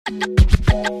Word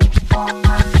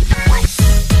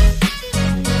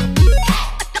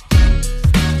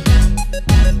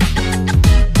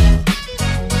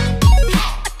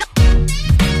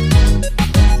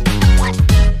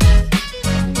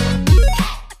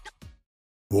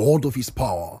of His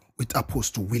power with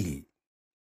Apostle Willie.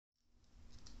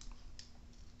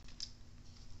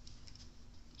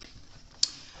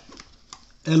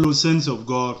 Hello, saints of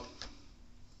God.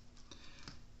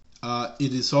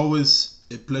 It is always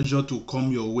a pleasure to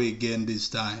come your way again this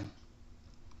time.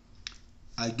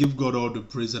 I give God all the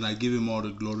praise and I give Him all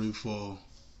the glory for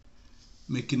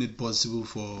making it possible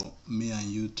for me and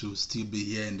you to still be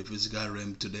here in the physical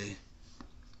realm today.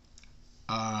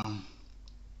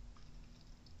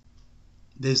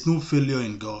 There's no failure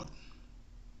in God.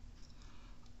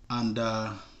 And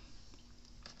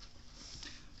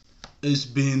it's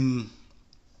been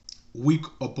week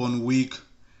upon week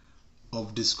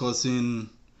of discussing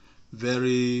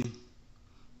very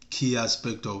key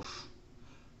aspect of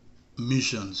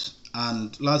missions.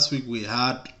 And last week we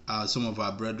had some of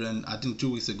our brethren, I think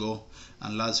 2 weeks ago,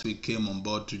 and last week came on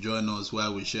board to join us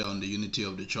where we share on the unity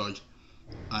of the church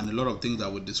and a lot of things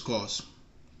that we discuss,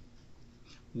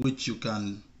 which you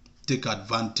can take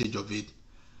advantage of it.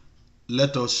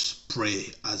 Let us pray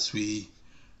as we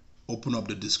open up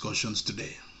the discussions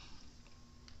today.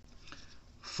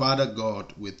 Father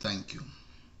God, we thank you.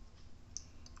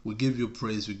 We give you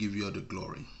praise, we give you all the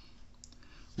glory.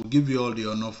 We give you all the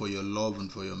honor for your love and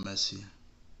for your mercy.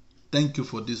 Thank you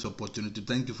for this opportunity.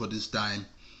 Thank you for this time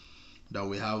that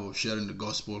we have of sharing the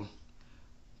gospel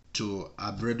to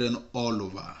our brethren all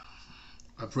over.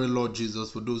 I pray, Lord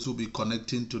Jesus, for those who will be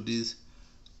connecting to this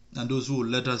and those who will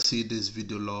let us see this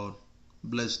video, Lord,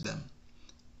 bless them.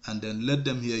 And then let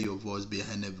them hear your voice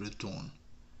behind every tone.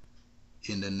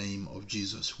 In the name of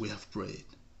Jesus, we have prayed.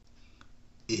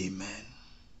 Amen.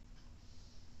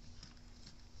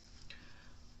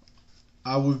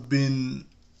 We've been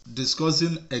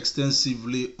discussing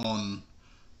extensively on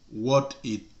what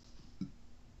it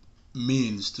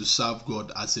means to serve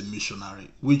God as a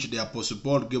missionary, which the Apostle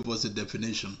Paul gave us a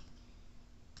definition.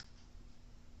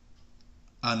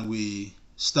 And we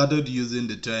started using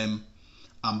the term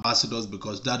ambassadors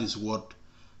because that is what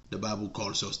the Bible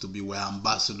calls us to be. We're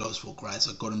ambassadors for Christ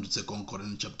according to 2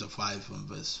 Corinthians chapter 5 and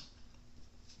verse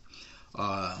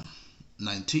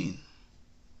 19.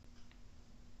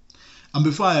 And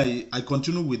before I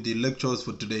continue with the lectures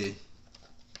for today,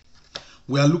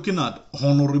 we are looking at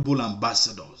honorable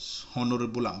ambassadors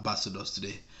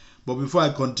today. But before I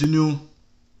continue,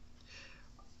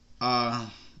 I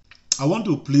want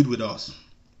to plead with us.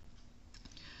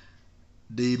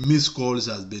 The missed calls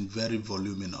has been very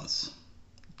voluminous.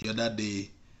 The other day,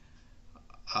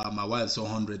 my wife saw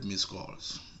 100 missed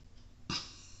calls.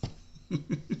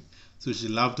 So she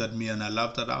laughed at me and I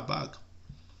laughed at her back.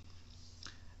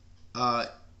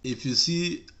 If you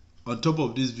see on top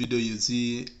of this video, you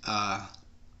see a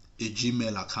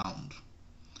Gmail account.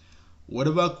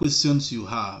 Whatever questions you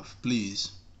have,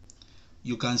 please,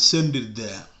 you can send it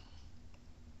there.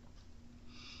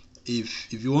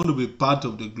 If you want to be part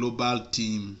of the global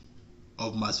team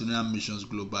of Macedonian Missions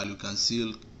Global, you can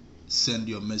still send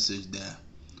your message there.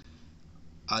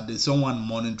 There's someone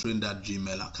monitoring that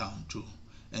Gmail account to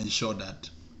ensure that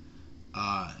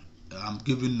I'm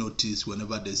giving notice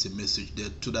whenever there's a message there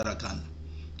so that I can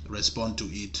respond to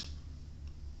it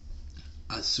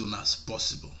as soon as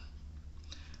possible.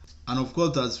 And of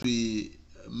course, as we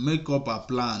make up our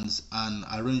plans and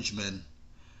arrangement,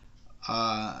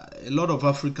 a lot of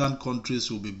African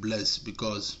countries will be blessed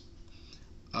because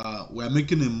we are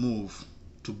making a move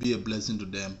to be a blessing to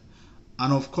them.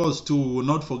 And of course, too, we will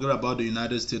not forget about the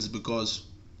United States because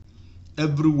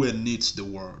everywhere needs the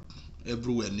word.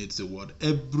 Everywhere needs the word.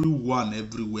 Everyone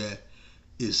everywhere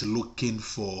is looking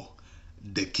for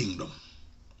the kingdom.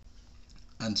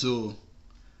 And so,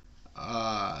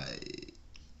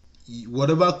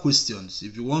 whatever questions,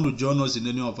 if you want to join us in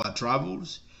any of our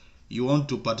travels, you want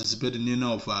to participate in any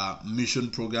of our mission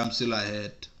programs still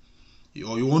ahead,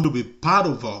 or you want to be part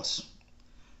of us,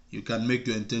 you can make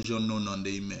your intention known on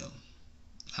the email.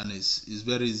 And it's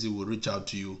very easy. We'll reach out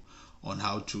to you on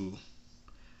how to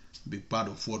be part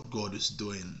of what God is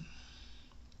doing.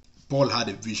 Paul had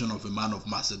a vision of a man of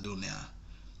Macedonia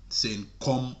saying,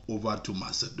 come over to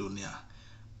Macedonia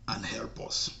and help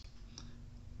us.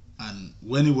 And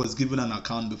when he was given an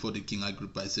account before the King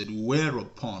Agrippa, he said,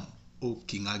 whereupon, O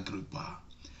King Agrippa,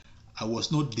 I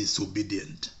was not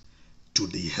disobedient to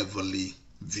the heavenly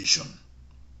vision.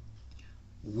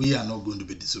 We are not going to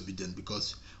be disobedient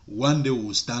because one day we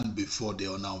will stand before the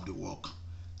owner of the work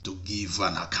to give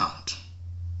an account.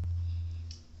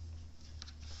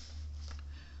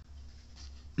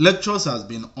 lectures has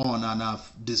been on, and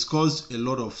I've discussed a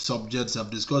lot of subjects. I've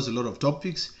discussed a lot of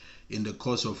topics in the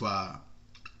course of our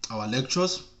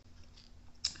lectures.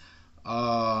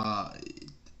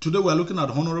 Today we're looking at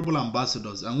honorable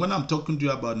ambassadors, and when I'm talking to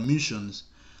you about missions,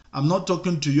 I'm not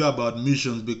talking to you about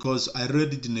missions because I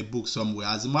read it in a book somewhere.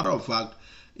 As a matter of fact,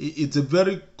 it's a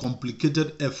very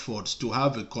complicated effort to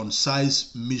have a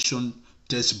concise mission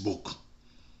textbook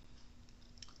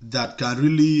that can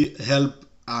really help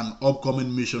an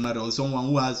upcoming missionary or someone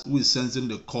who is sensing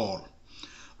the call,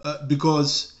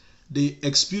 because the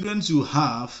experience you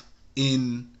have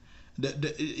in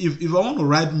if I want to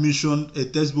write a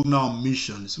textbook now on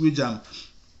missions, which I've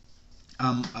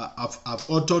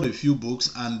authored a few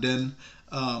books, and then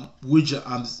which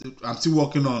I'm still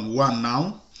working on one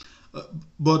now,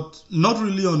 but not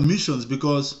really on missions,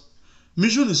 because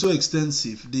mission is so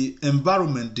extensive. The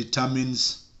environment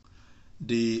determines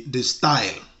the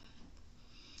style.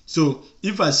 So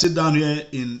if I sit down here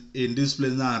in this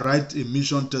place now and write a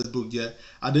mission textbook here,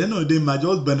 at the end of the day, it might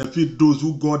just benefit those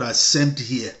who God has sent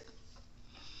here.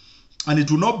 And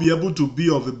it will not be able to be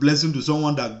of a blessing to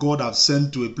someone that God has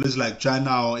sent to a place like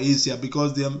China or Asia,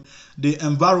 because the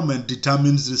environment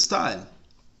determines the style.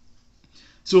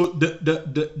 So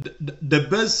the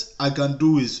best I can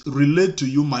do is relate to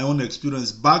you my own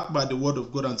experience backed by the word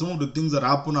of God and some of the things that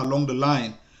happen along the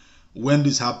line when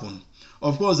this happened.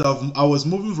 Of course, I was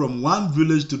moving from one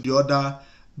village to the other,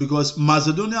 because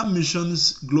Macedonia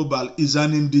Missions Global is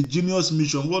an indigenous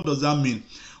mission. What does that mean?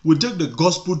 We take the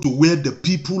gospel to where the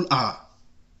people are.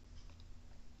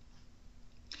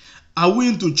 Are we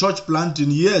into church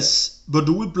planting? Yes. But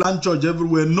do we plant church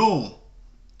everywhere? No.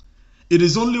 It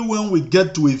is only when we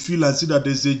get to a field and see that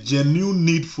there's a genuine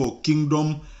need for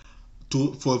kingdom,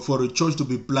 for a church to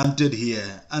be planted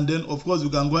here. And then, of course,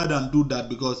 we can go ahead and do that,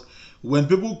 because when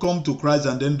people come to Christ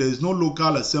and then there is no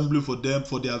local assembly for them,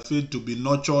 for their faith to be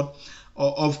nurtured,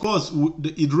 of course,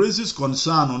 it raises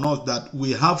concern on us that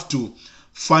we have to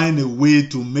find a way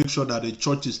to make sure that the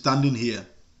church is standing here.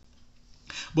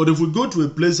 But if we go to a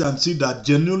place and see that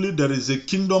genuinely there is a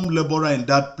kingdom laborer in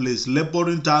that place,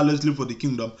 laboring tirelessly for the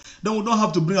kingdom, then we don't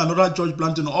have to bring another church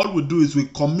planting. All we do is we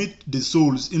commit the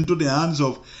souls into the hands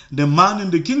of the man in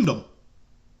the kingdom.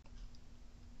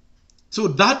 So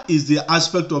that is the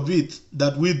aspect of it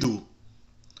that we do.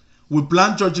 We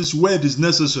plant churches where it is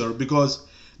necessary, because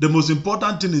the most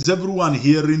important thing is everyone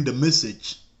hearing the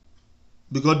message,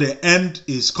 because the end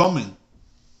is coming.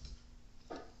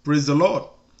 Praise the Lord.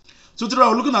 So today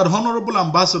we're looking at honorable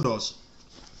ambassadors.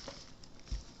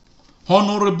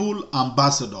 Honorable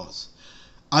ambassadors.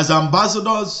 As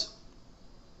ambassadors,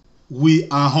 we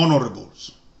are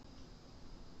honorables.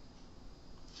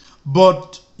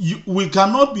 But we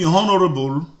cannot be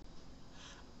honorable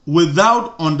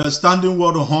without understanding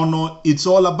what honor it's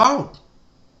all about.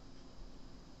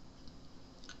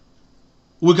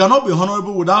 We cannot be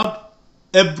honorable without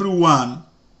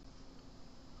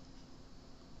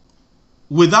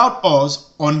without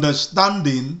us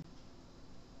understanding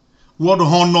what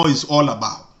honor is all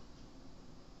about.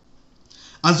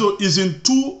 And so it's in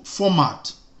two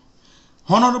formats.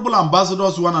 Honorable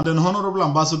ambassadors 1 and then honorable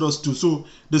ambassadors 2. So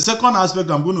the second aspect,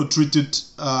 I'm going to treat it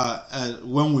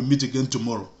when we meet again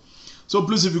tomorrow. So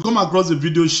please, if you come across the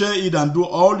video, share it and do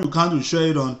all you can to share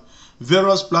it on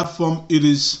various platforms. It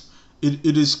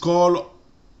is called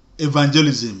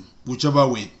evangelism, whichever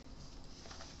way.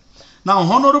 Now,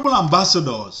 honorable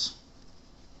ambassadors,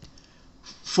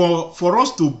 for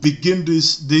us to begin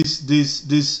this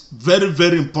very,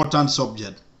 very important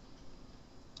subject.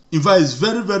 In fact, it's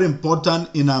very, very important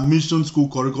in our mission school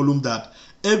curriculum that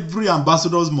every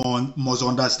ambassador must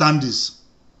understand this.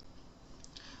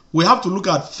 We have to look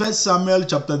at 1 Samuel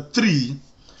chapter 3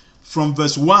 from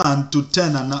verse 1 to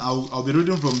 10, and I'll be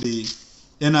reading from the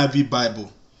NIV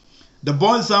Bible. The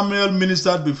boy Samuel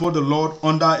ministered before the Lord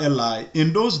under Eli.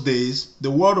 In those days,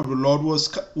 the word of the Lord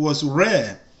was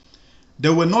rare.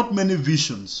 There were not many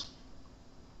visions.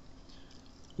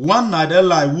 One night,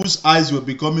 Eli, whose eyes were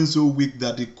becoming so weak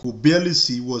that he could barely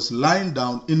see, was lying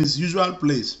down in his usual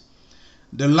place.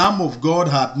 The Lamb of God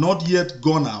had not yet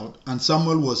gone out, and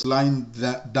Samuel was lying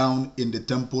down in the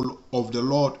temple of the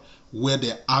Lord where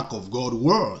the ark of God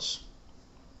was.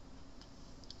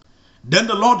 Then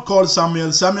the Lord called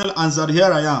Samuel. Samuel answered,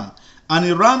 "Here I am." And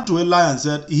he ran to Eli and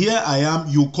said, "Here I am,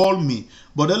 you called me."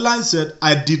 But Eli said,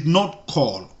 "I did not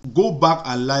call. Go back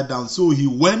and lie down." So he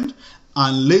went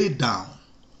and lay down.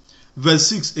 Verse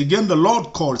 6, again the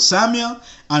Lord called Samuel,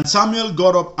 and Samuel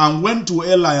got up and went to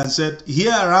Eli and said,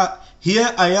 Here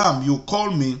I am, you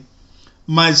called me.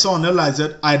 My son. Eli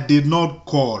said, "I did not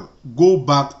call. Go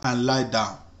back and lie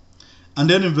down." And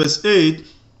then in verse 8,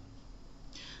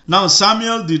 Now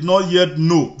Samuel did not yet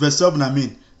know, verse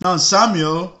 7, Now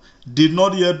Samuel did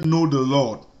not yet know the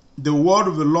Lord. The word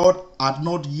of the Lord had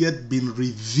not yet been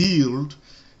revealed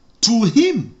to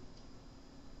him.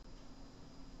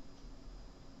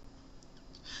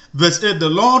 Verse 8, the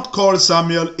Lord called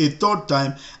Samuel a third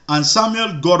time, and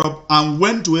Samuel got up and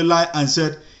went to Eli and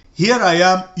said, Here I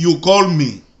am, you call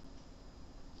me.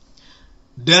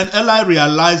 Then Eli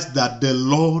realized that the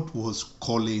Lord was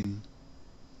calling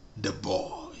the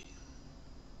boy.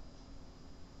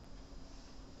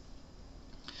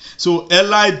 So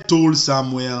Eli told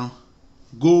Samuel,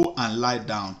 Go and lie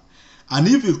down. And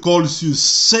if he calls you,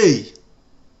 say,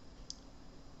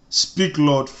 Speak,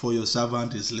 Lord, for your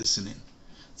servant is listening.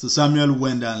 So Samuel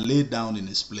went and lay down in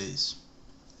his place.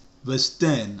 Verse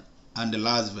 10 and the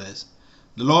last verse.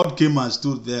 The Lord came and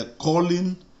stood there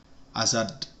calling as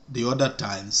at the other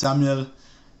time. The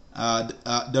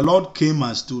Lord came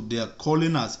and stood there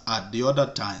calling as at the other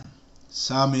time.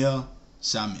 Samuel,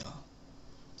 Samuel.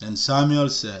 Then Samuel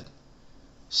said,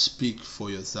 Speak,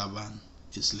 for your servant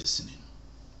is listening.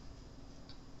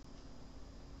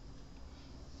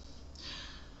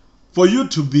 For you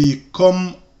to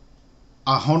become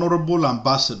a honorable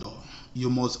ambassador, you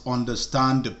must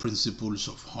understand the principles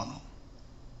of honor.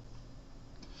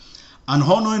 And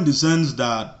honor in the sense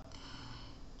that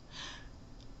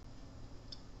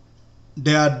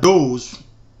there are those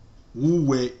who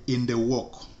were in the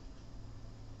work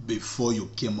before you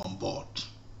came on board.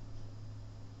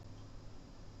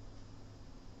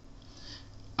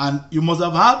 And you must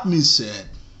have heard me say,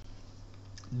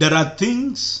 there are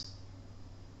things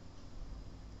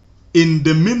in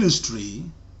the ministry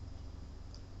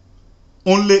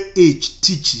only age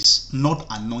teaches, not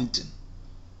anointing.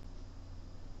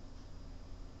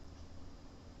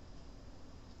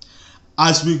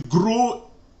 As we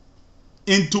grow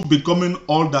into becoming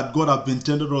all that God has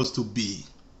intended us to be,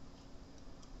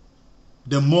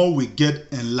 the more we get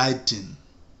enlightened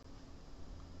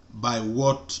by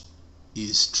what He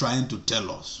is trying to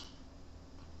tell us.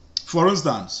 For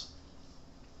instance,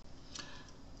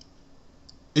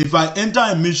 if I enter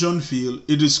a mission field,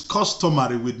 it is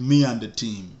customary with me and the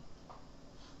team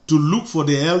to look for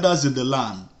the elders in the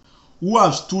land who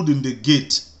have stood in the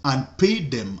gate and paid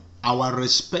them our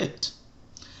respect.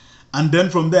 And then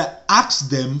from there, ask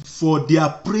them for their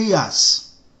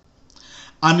prayers.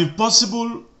 And if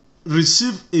possible,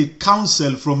 receive a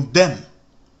counsel from them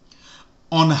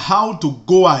on how to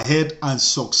go ahead and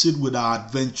succeed with our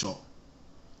adventure.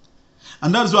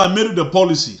 And that's why I made it a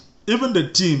policy. Even the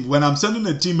team, when I'm sending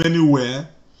a team anywhere,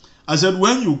 I said,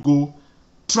 when you go,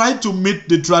 try to meet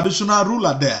the traditional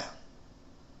ruler there.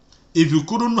 If you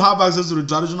couldn't have access to the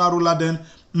traditional ruler, then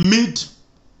meet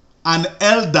an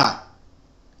elder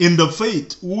in the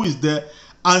faith who is there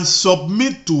and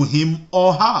submit to him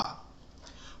or her.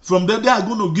 From there, they are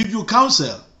going to give you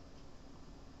counsel.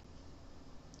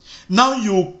 Now,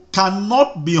 you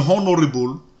cannot be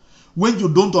honorable when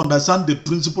you don't understand the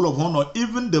principle of honor.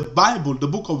 Even the Bible, the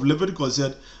book of Leviticus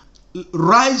said,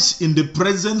 rise in the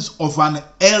presence of an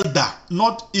elder,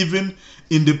 not even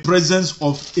in the presence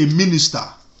of a minister.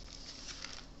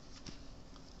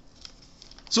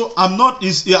 So I'm not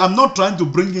trying to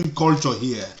bring in culture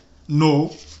here.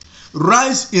 No.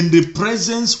 Rise in the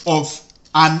presence of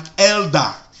an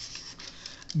elder.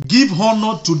 Give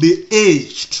honor to the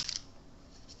aged.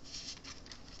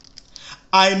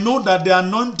 I know that the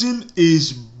anointing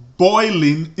is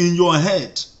boiling in your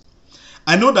head.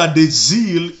 I know that the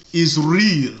zeal is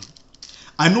real.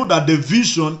 I know that the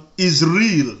vision is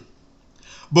real.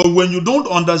 But when you don't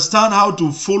understand how to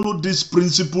follow these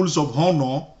principles of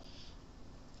honor,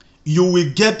 you will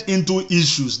get into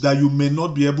issues that you may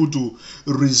not be able to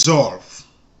resolve.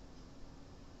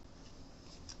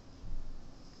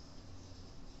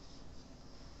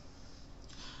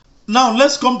 Now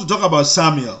let's come to talk about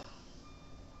Samuel.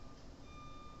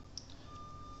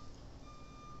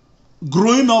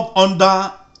 Growing up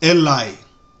under Eli,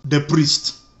 the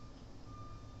priest.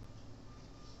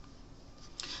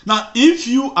 Now, if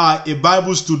you are a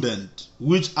Bible student,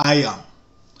 which I am,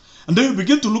 and then you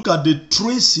begin to look at the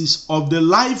traces of the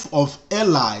life of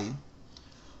Eli,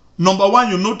 number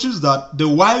one, you notice that the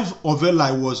wife of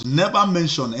Eli was never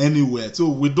mentioned anywhere. So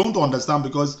we don't understand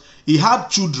because he had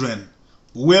children.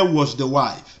 Where was the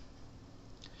wife?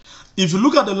 If you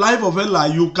look at the life of Eli,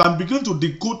 you can begin to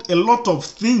decode a lot of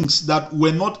things that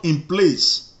were not in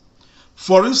place.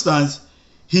 For instance,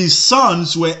 his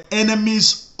sons were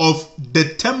enemies of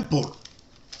the temple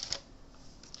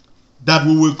that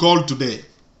we will call today.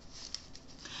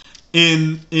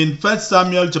 In 1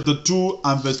 Samuel chapter 2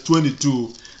 and verse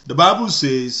 22, the Bible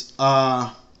says,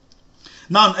 Now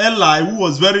Now Eli, who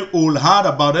was very old, heard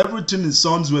about everything his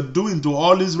sons were doing to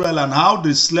all Israel and how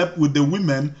they slept with the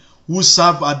women who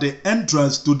served at the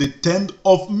entrance to the tent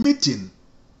of meeting.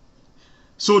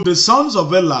 So the sons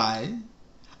of Eli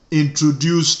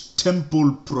introduced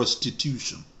temple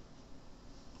prostitution.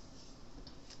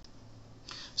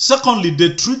 Secondly,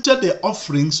 they treated the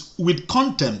offerings with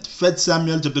contempt. 1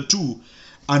 Samuel chapter 2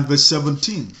 and verse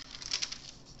 17.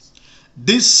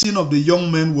 This sin of the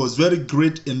young men was very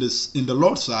great in the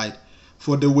Lord's sight,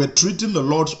 for they were treating the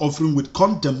Lord's offering with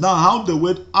contempt. Now,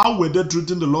 how were they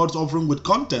treating the Lord's offering with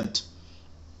contempt?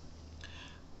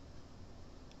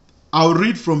 I'll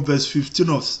read from verse 15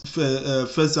 of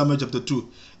 1 Samuel chapter 2.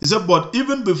 He said, but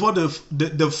even before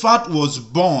the fat was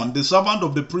born, the servant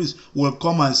of the priest will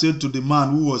come and say to the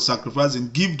man who was sacrificing,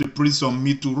 give the priest some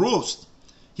meat to roast.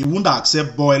 He won't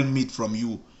accept boiled meat from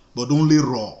you, but only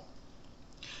raw.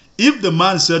 If the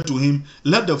man said to him,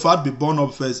 let the fat be born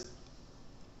up first,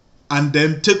 and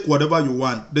then take whatever you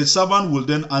want, the servant will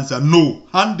then answer, no,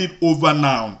 hand it over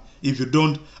now. If you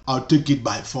don't, I'll take it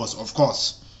by force. Of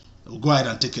course. Go ahead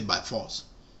and take it by force.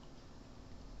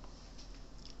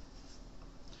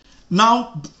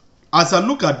 Now, as I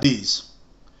look at this,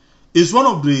 it's one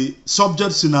of the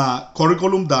subjects in our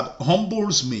curriculum that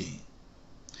humbles me.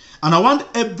 And I want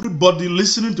everybody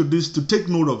listening to this to take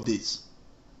note of this.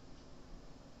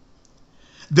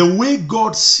 The way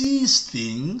God sees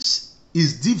things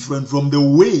is different from the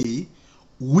way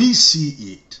we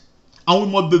see it. And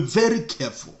we must be very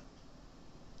careful.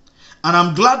 And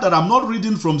I'm glad that I'm not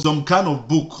reading from some kind of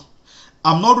book.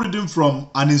 I'm not reading from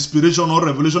an inspiration or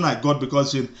revelation I got,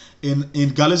 because in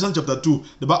Galatians chapter 2,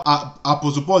 the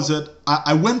Apostle Paul said,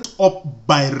 I went up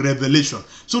by revelation.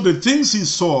 So the things he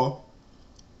saw,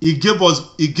 he gave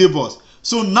us.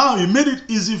 So now he made it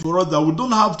easy for us that we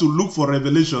don't have to look for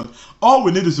revelation. All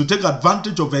we need is to take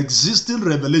advantage of existing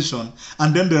revelation,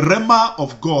 and then the Rhema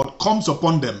of God comes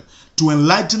upon them to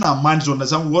enlighten our minds to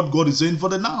understand what God is saying for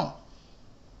the now.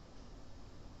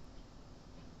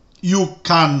 You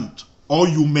can't, or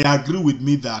you may agree with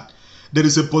me that there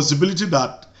is a possibility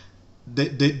that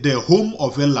the home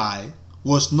of Eli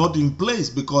was not in place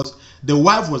because the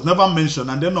wife was never mentioned.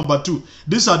 And then number two,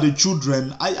 these are the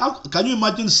children. Can you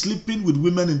imagine sleeping with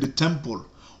women in the temple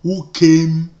who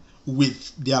came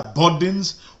with their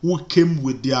burdens, who came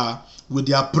with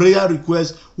their prayer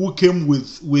requests, who came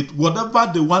with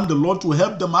whatever they want the Lord to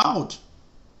help them out?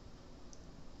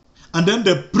 And then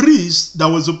the priests that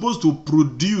were supposed to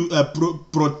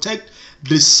protect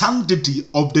the sanctity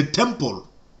of the temple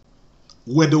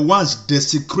were the ones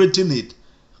desecrating it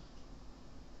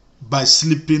by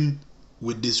sleeping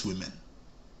with these women.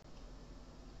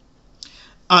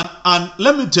 And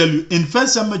let me tell you, in 1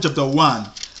 Samuel chapter 1,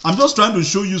 I'm just trying to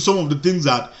show you some of the things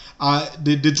that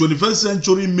the 21st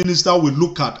century minister will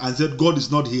look at and said, God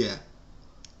is not here.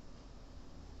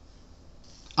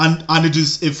 And it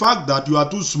is a fact that you are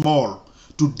too small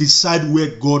to decide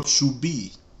where God should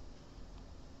be.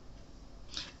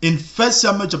 In 1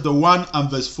 Samuel chapter 1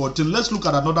 and verse 14, let's look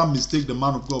at another mistake the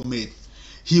man of God made.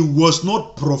 He was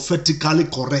not prophetically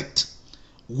correct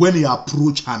when he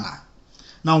approached Hannah.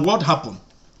 Now what happened?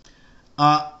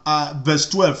 Verse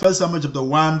 12, 1 Samuel chapter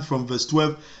 1 from verse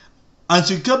 12. And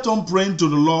she kept on praying to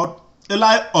the Lord.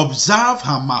 Eli observed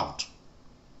her mouth.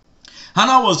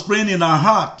 Hannah was praying in her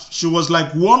heart. She was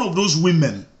like one of those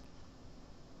women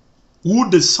who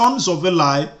the sons of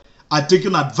Eli are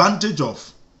taking advantage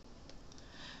of.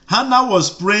 Hannah was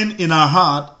praying in her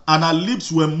heart and her lips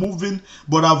were moving,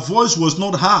 but her voice was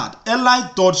not heard. Eli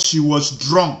thought she was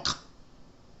drunk.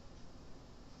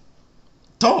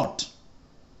 Thought.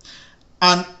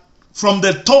 And from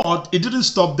the thought, it didn't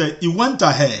stop there. He went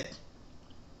ahead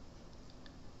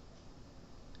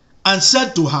and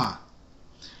said to her,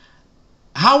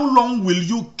 how long will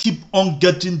you keep on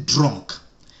getting drunk?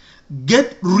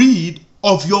 Get rid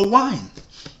of your wine.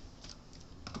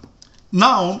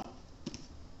 Now,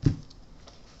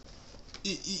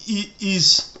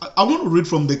 I want to read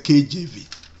from the KJV.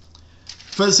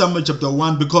 1 Samuel chapter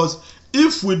 1, because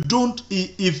if you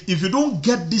don't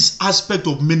get this aspect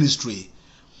of ministry,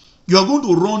 you are going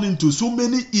to run into so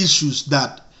many issues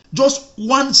that just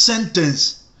one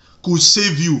sentence could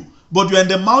save you. But you are in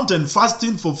the mountain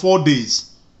fasting for 4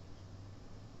 days.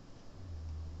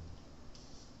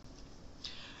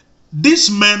 These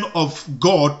men of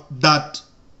God that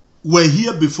were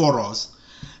here before us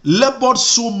labored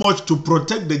so much to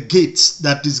protect the gates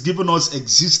that is giving us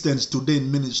existence today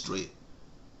in ministry.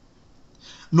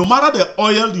 No matter the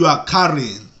oil you are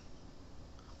carrying,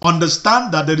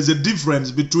 understand that there is a difference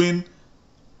between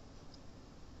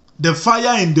the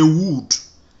fire in the wood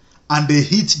and the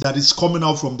heat that is coming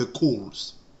out from the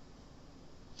coals.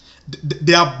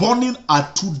 Their burning are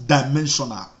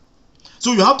two-dimensional.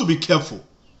 So you have to be careful.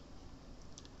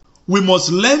 We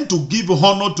must learn to give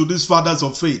honor to these fathers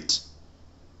of faith.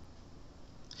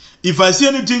 If I see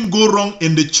anything go wrong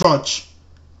in the church,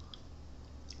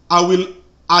 I will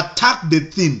attack the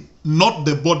thing, not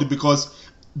the body, because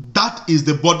that is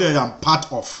the body I am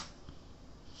part of.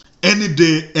 Any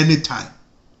day, anytime.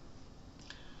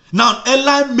 Now,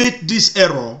 Eli made this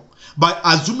error by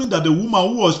assuming that the woman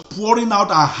who was pouring out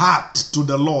her heart to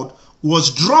the Lord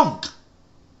was drunk.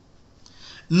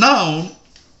 Now,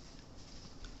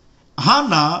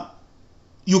 Hannah,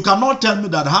 you cannot tell me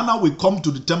that Hannah will come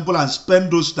to the temple and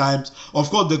spend those times. Of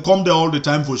course, they come there all the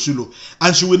time for Shiloh.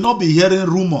 And she will not be hearing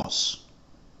rumors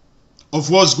of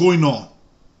what's going on.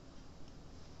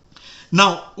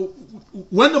 Now,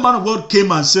 when the man of God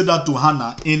came and said that to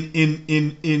Hannah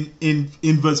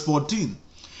in verse 14,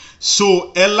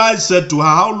 so Eli said to her,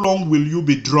 how long will you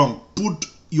be drunk? Put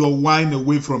your wine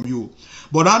away from you.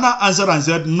 But Hannah answered and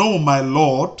said, no, my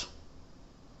Lord.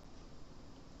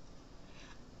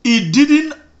 He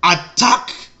didn't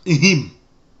attack him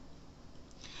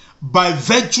by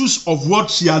virtues of what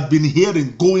she had been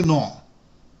hearing going on.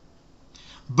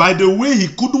 By the way he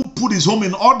couldn't put his home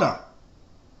in order.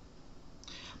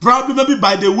 Probably maybe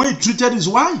by the way he treated his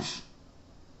wife.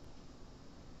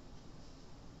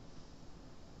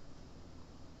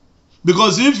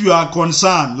 Because if you are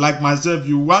concerned, like myself,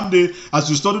 you one day, as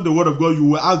you study the word of God, you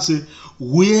will ask, say,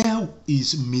 where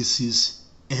is Mrs.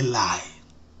 Eli?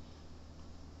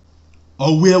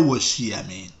 Or where was she, I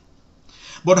mean?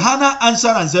 But Hannah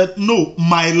answered and said, no,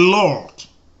 my Lord.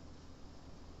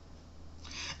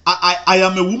 I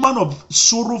am a woman of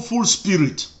sorrowful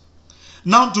spirit.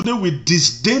 Now today we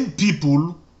disdain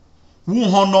people who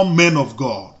honor men of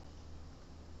God.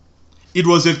 It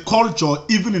was a culture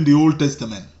even in the Old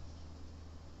Testament.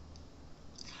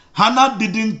 Hannah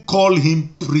didn't call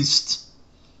him priest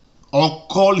or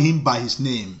call him by his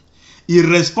name. He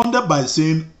responded by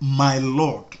saying, my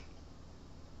Lord.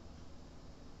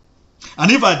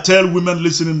 And if I tell women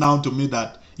listening now to me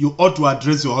that you ought to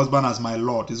address your husband as my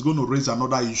Lord, it's going to raise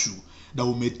another issue that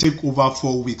we may take over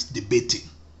 4 weeks debating.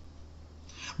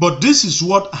 But this is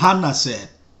what Hannah said.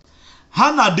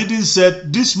 Hannah didn't say,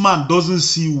 this man doesn't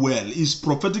see well. He's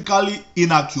prophetically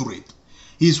inaccurate.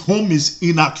 His home is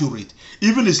inaccurate.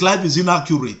 Even his life is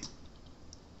inaccurate.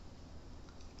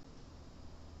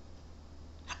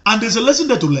 And there's a lesson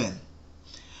there to learn.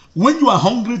 When you are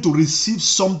hungry to receive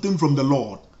something from the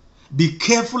Lord, be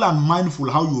careful and mindful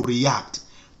how you react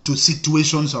to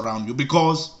situations around you,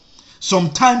 because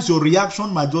sometimes your reaction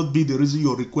might just be the reason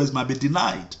your request might be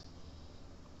denied.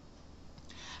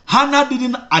 Hannah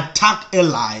didn't attack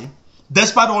Eli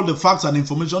despite all the facts and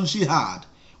information she had.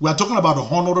 We are talking about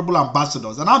honorable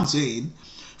ambassadors. And I'm saying,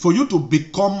 for you to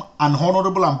become an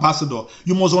honorable ambassador,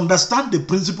 you must understand the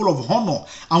principle of honor.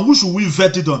 And who should we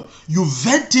vet it on? You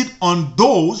vet it on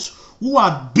those who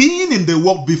had been in the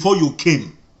work before you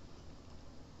came.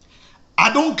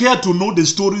 I don't care to know the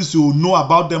stories you know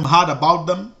about them, heard about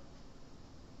them,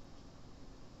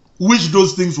 which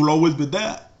those things will always be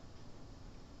there.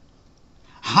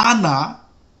 Hannah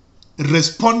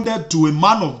responded to a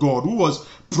man of God who was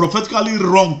prophetically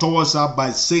wrong towards her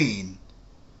by saying,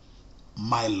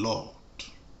 my Lord.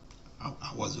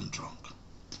 I wasn't drunk.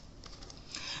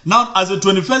 Now, as a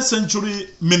 21st century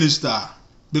minister,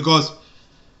 because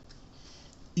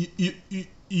you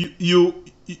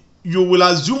will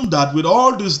assume that with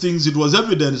all these things, it was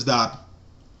evidence that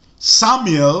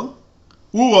Samuel,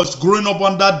 who was growing up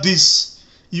under this,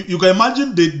 you can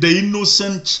imagine the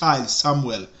innocent child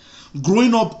Samuel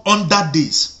growing up under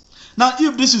this. Now,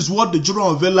 if this is what the children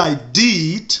of Eli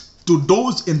did to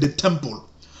those in the temple,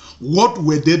 what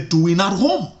were they doing at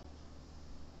home?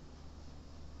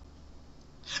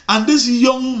 And this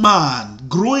young man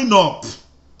growing up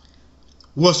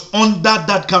was under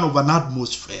that kind of an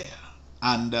atmosphere.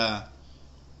 And a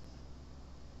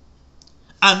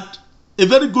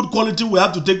very good quality we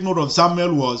have to take note of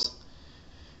Samuel was,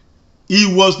 he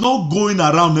was not going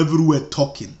around everywhere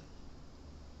talking.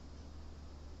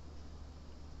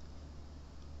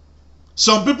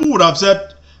 Some people would have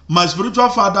said, my spiritual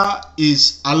father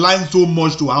is allowing so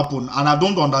much to happen and I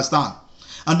don't understand.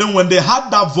 And then when they had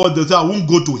that voice, they said, I won't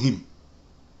go to him.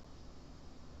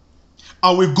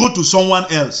 I will go to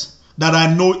someone else that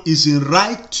I know is in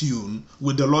right tune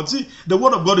with the Lord. See, the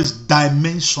word of God is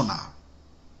dimensional.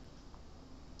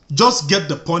 Just get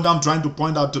the point I'm trying to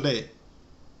point out today.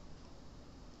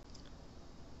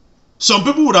 Some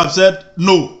people would have said,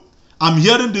 no, I'm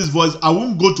hearing this voice, I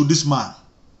won't go to this man.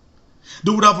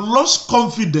 They would have lost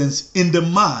confidence in the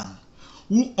man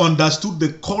who understood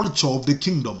the culture of the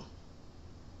kingdom.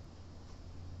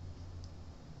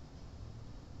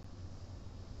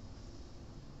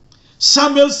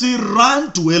 Samuel still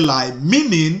ran to Eli,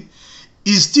 meaning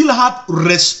he still had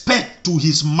respect to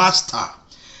his master,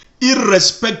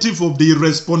 irrespective of the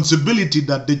responsibility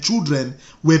that the children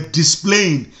were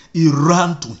displaying. He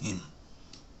ran to him.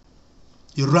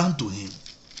 He ran to him.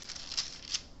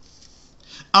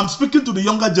 I'm speaking to the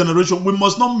younger generation. We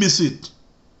must not miss it.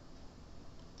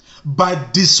 By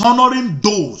dishonoring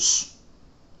those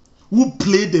who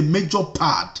played a major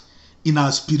part in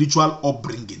our spiritual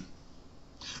upbringing,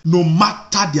 no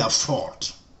matter their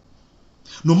fault,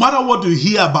 no matter what you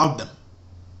hear about them,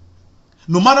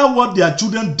 no matter what their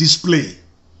children display,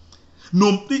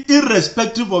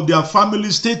 irrespective of their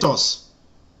family status,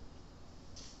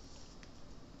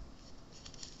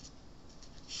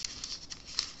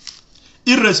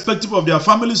 irrespective of their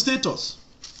family status,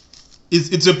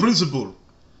 it's a principle,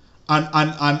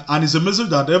 and it's a message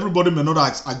that everybody may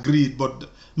not agree, but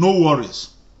no worries.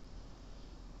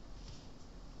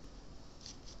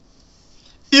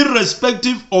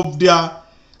 Irrespective of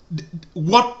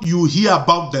what you hear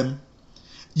about them,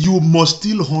 you must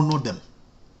still honor them.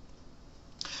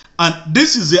 And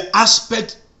this is the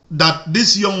aspect that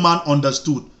this young man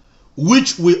understood,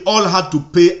 which we all had to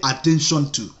pay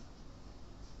attention to.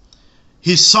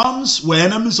 His sons were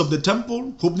enemies of the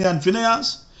temple, Hophni and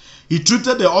Phinehas. He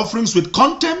treated the offerings with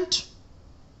contempt.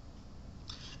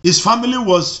 His family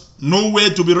was nowhere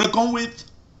to be reckoned with.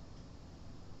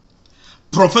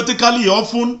 Prophetically, he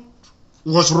often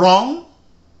was wrong,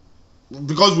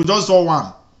 because we just saw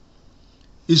one.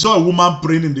 He saw a woman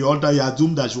praying in the altar. He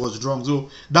assumed that she was drunk. So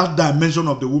that dimension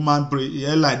of the woman praying,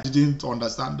 Eli didn't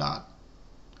understand that.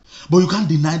 But you can't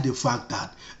deny the fact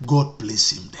that God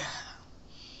placed him there.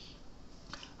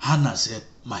 Hannah said,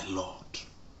 my Lord,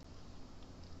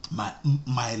 my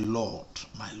Lord,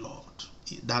 my Lord.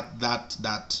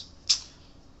 That.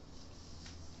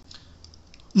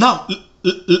 Now,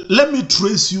 let me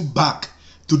trace you back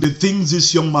to the things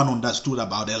this young man understood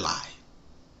about Eli,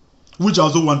 which I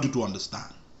also want you to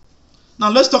understand. Now,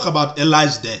 let's talk about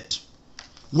Eli's death.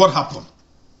 What happened?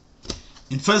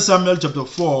 In 1 Samuel chapter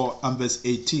 4 and verse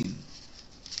 18.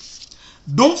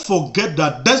 Don't forget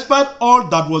that despite all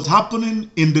that was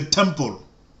happening in the temple,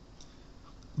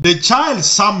 the child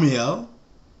Samuel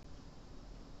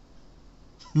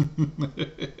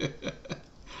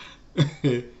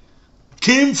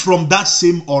came from that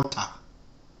same altar.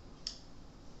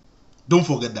 Don't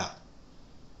forget that.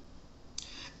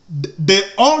 The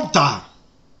altar,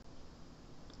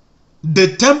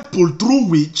 the temple through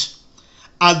which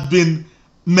has been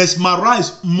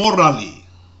mesmerized morally.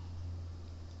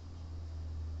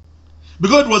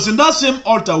 Because it was in that same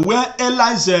altar where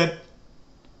Eli said,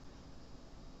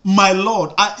 my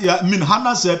Lord,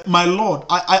 Hannah said, my Lord,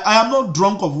 I am not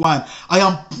drunk of wine. I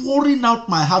am pouring out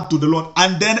my heart to the Lord.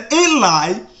 And then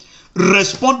Eli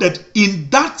responded in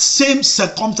that same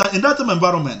circumstance, in that same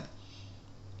environment,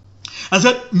 and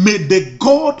said, may the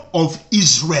God of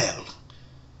Israel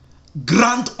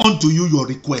grant unto you your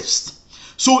request.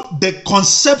 So the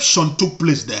conception took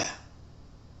place there.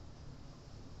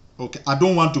 Okay, I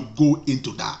don't want to go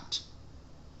into that.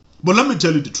 But let me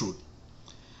tell you the truth.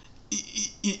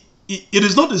 It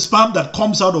is not the sperm that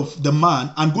comes out of the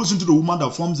man and goes into the woman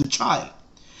that forms the child.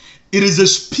 It is a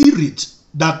spirit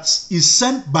that is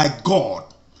sent by God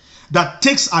that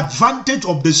takes advantage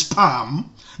of the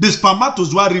sperm. The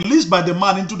spermatozoa released by the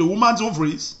man into the woman's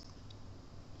ovaries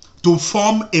to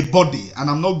form a body. And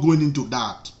I'm not going into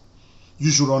that.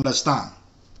 You should understand.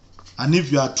 And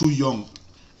if you are too young,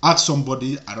 ask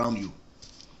somebody around you.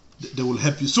 They will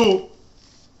help you. So,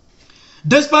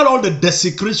 despite all the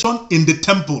desecration in the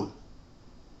temple,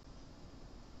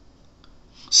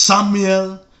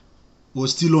 Samuel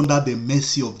was still under the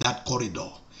mercy of that corridor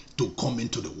to come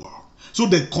into the world. So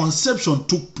the conception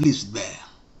took place there.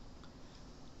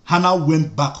 Hannah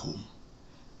went back home.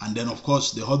 And then, of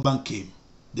course, the husband came.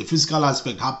 The physical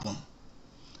aspect happened.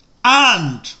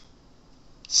 And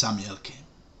Samuel came.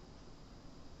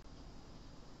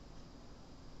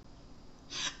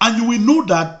 And you will know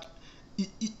that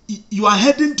you are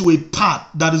heading to a path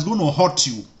that is going to hurt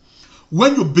you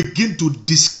when you begin to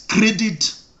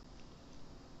discredit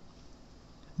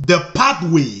the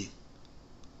pathway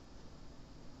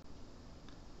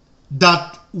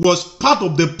that was part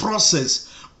of the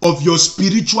process of your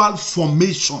spiritual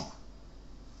formation.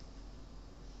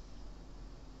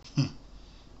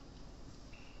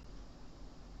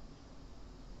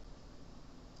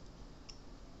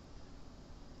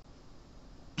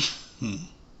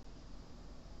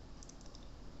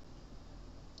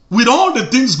 With all the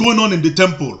things going on in the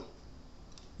temple,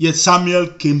 yet Samuel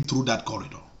came through that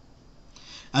corridor.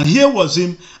 And here was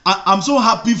him. I'm so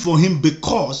happy for him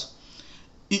because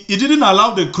He didn't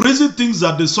allow the crazy things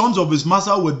that the sons of his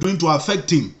master were doing to affect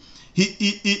him.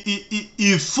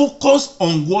 He focused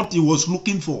on what he was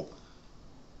looking for.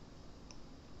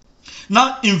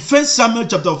 Now, in 1 Samuel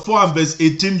chapter 4 and verse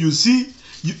 18, you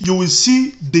will see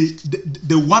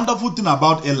the wonderful thing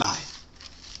about Eli.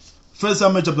 1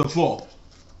 Samuel chapter 4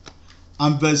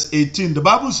 and verse 18, the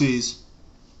Bible says,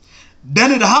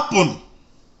 then it happened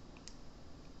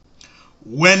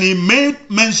when he made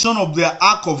mention of the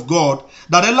ark of God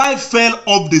that Eli fell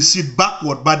off the seat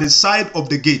backward by the side of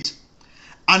the gate,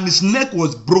 and his neck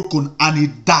was broken, and he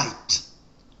died.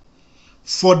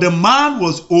 For the man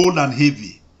was old and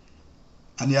heavy,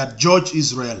 and he had judged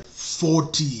Israel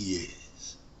 40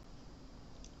 years.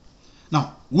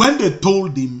 Now, when they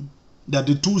told him that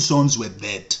the two sons were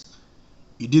dead,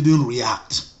 he didn't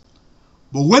react.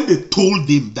 But when they told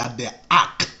him that the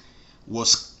ark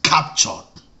was captured,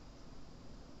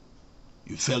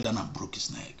 he fell down and broke his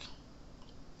neck.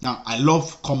 Now, I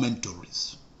love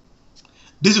commentaries.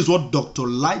 This is what Dr.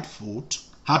 Lightfoot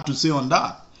had to say on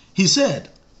that. He said,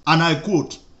 and I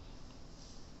quote,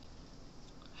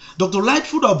 Dr.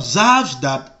 Lightfoot observes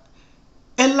that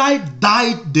Eli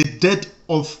died the death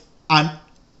of an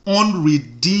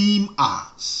unredeemed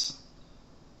ass,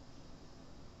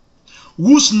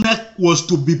 whose neck was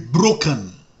to be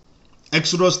broken.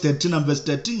 Exodus 13 and verse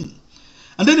 13.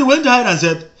 And then he went ahead and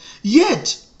said,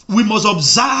 yet we must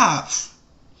observe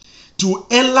to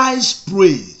Eli's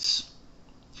praise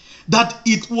that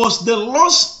it was the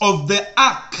loss of the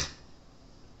ark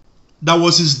that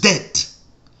was his death,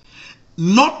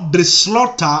 not the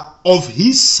slaughter of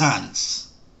his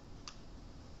sons.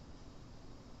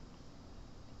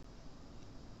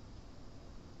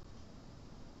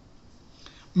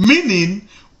 Meaning,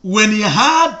 when he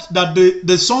heard that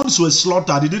the sons were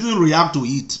slaughtered, he didn't react to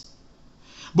it.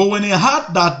 But when he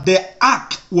heard that the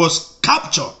ark was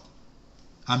captured,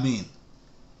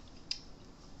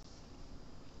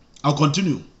 I'll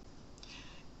continue.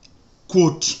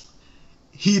 Quote,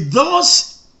 he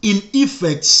does in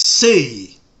effect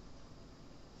say,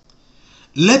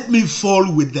 let me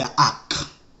fall with the ark.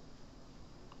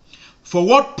 For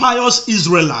what pious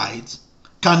Israelite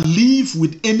can live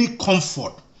with any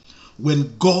comfort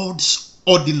when God's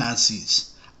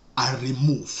ordinances are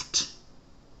removed?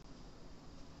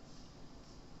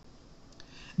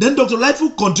 Then Dr.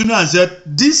 Lightfoot continued and said,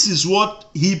 this is what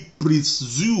he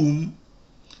presumed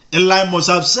Eli must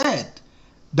have said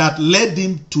that led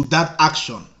him to that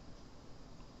action.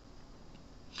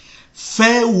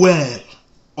 Farewell,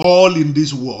 all in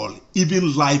this world,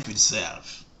 even life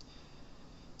itself,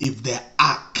 if the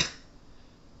ark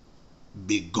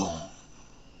be gone.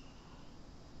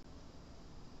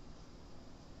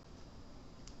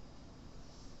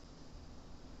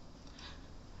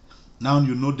 Now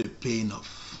you know the pain of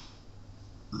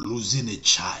losing a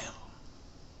child.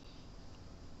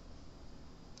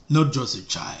 Not just a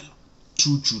child,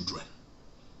 2 children.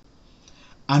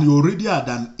 And you're already at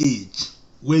an age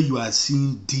where you are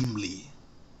seeing dimly.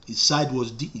 His sight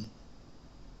was dim.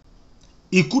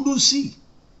 He couldn't see.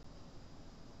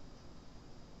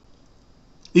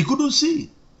 He couldn't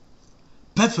see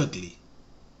perfectly.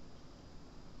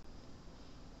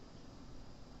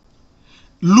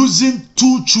 Losing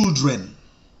 2 children.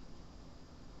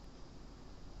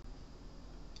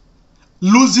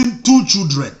 Losing 2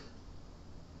 children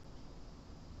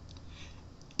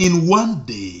in one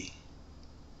day.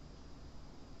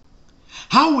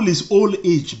 How will his old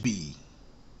age be?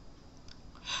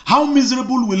 How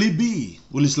miserable will he be?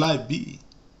 Will his life be?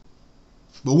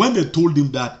 But when they told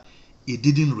him that, he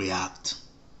didn't react.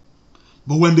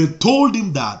 But when they told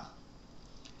him that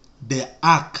the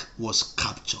ark was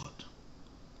captured,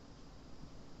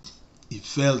 he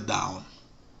fell down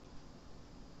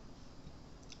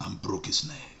and broke his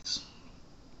legs.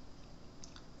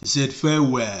 He said,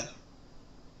 farewell,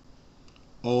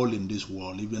 all in this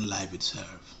world, even life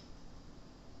itself,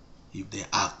 if the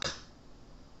ark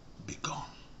be gone.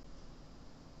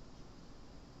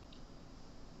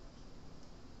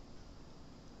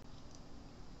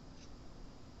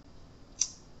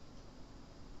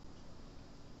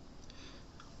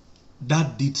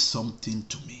 That did something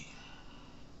to me.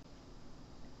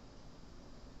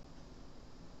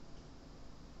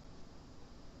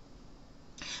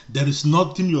 There is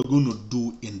nothing you're going to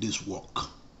do in this work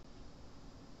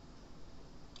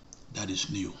that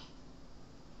is new.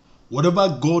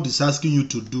 Whatever God is asking you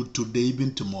to do today,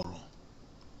 even tomorrow,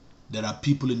 there are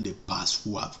people in the past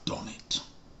who have done it.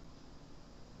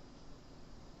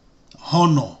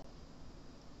 Honor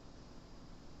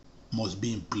must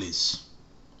be in place.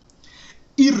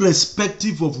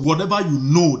 Irrespective of whatever you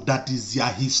know that is their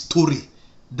history,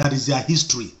 that is their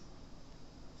history.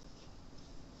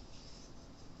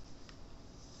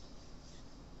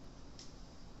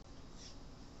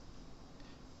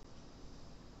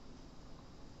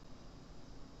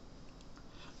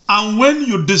 And when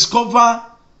you discover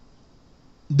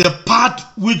the part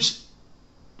which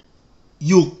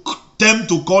you tend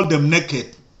to call them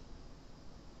naked,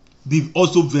 be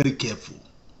also very careful.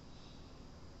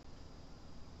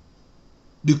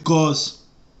 Because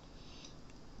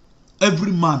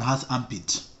every man has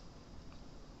armpit.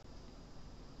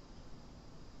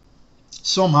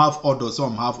 Some have odor,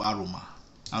 some have aroma.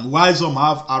 And why some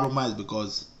have aroma is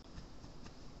because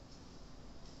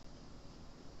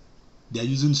they are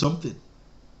using something.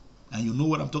 And you know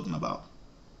what I'm talking about.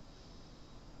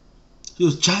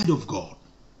 So, child of God,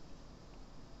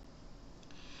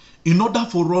 in order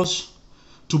for us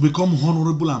to become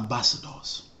honorable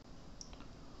ambassadors,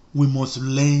 we must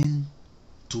learn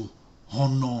to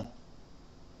honor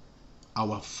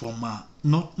our former,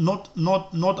 not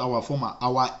our former,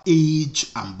 our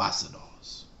age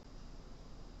ambassadors.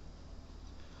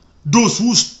 Those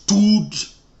who stood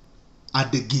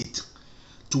at the gate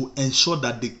to ensure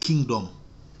that the kingdom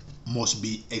must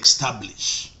be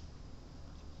established.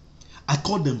 I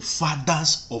call them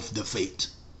fathers of the faith.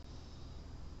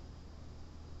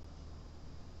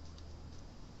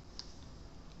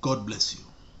 God bless you.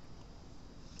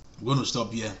 I'm going to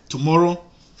stop here. Tomorrow,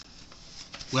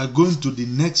 we are going to the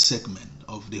next segment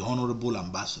of the honorable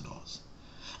ambassadors.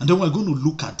 And then we're going to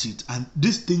look at it. And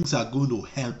these things are going to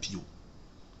help you.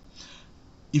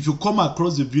 If you come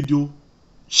across the video,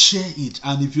 share it.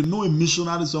 And if you know a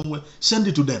missionary somewhere, send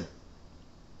it to them.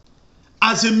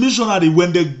 As a missionary,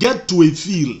 when they get to a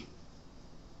field,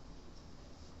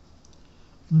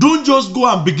 don't just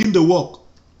go and begin the work.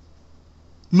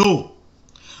 No.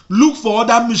 Look for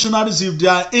other missionaries if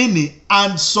there are any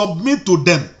and submit to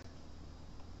them.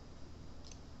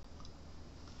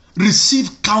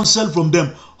 Receive counsel from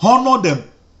them. Honor them.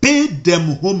 Pay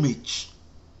them homage.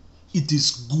 It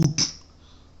is good.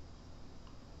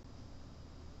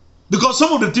 Because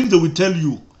some of the things they will tell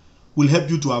you will help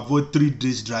you to avoid 3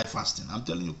 days dry fasting. I'm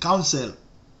telling you, counsel.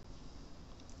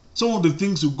 Some of the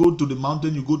things you go to the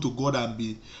mountain, you go to God and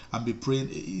be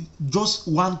praying. Just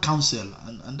one counsel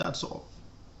and that's all.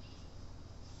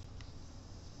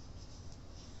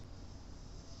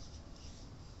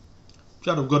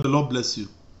 Child of God, the Lord bless you.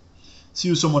 See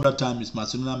you some other time. It's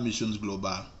Macedonian Missions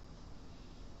Global.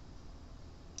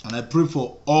 And I pray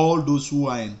for all those who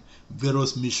are in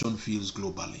various mission fields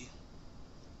globally.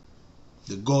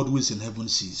 The God who is in heaven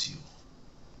sees you.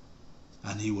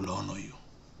 And he will honor you.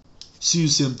 See you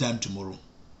same time tomorrow.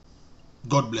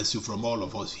 God bless you from all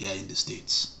of us here in the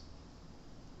States.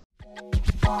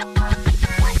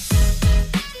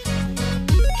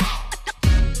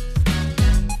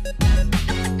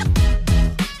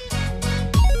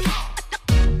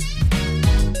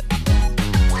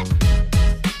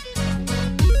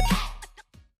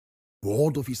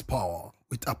 Word of his power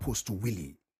with Apostle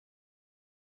Willie.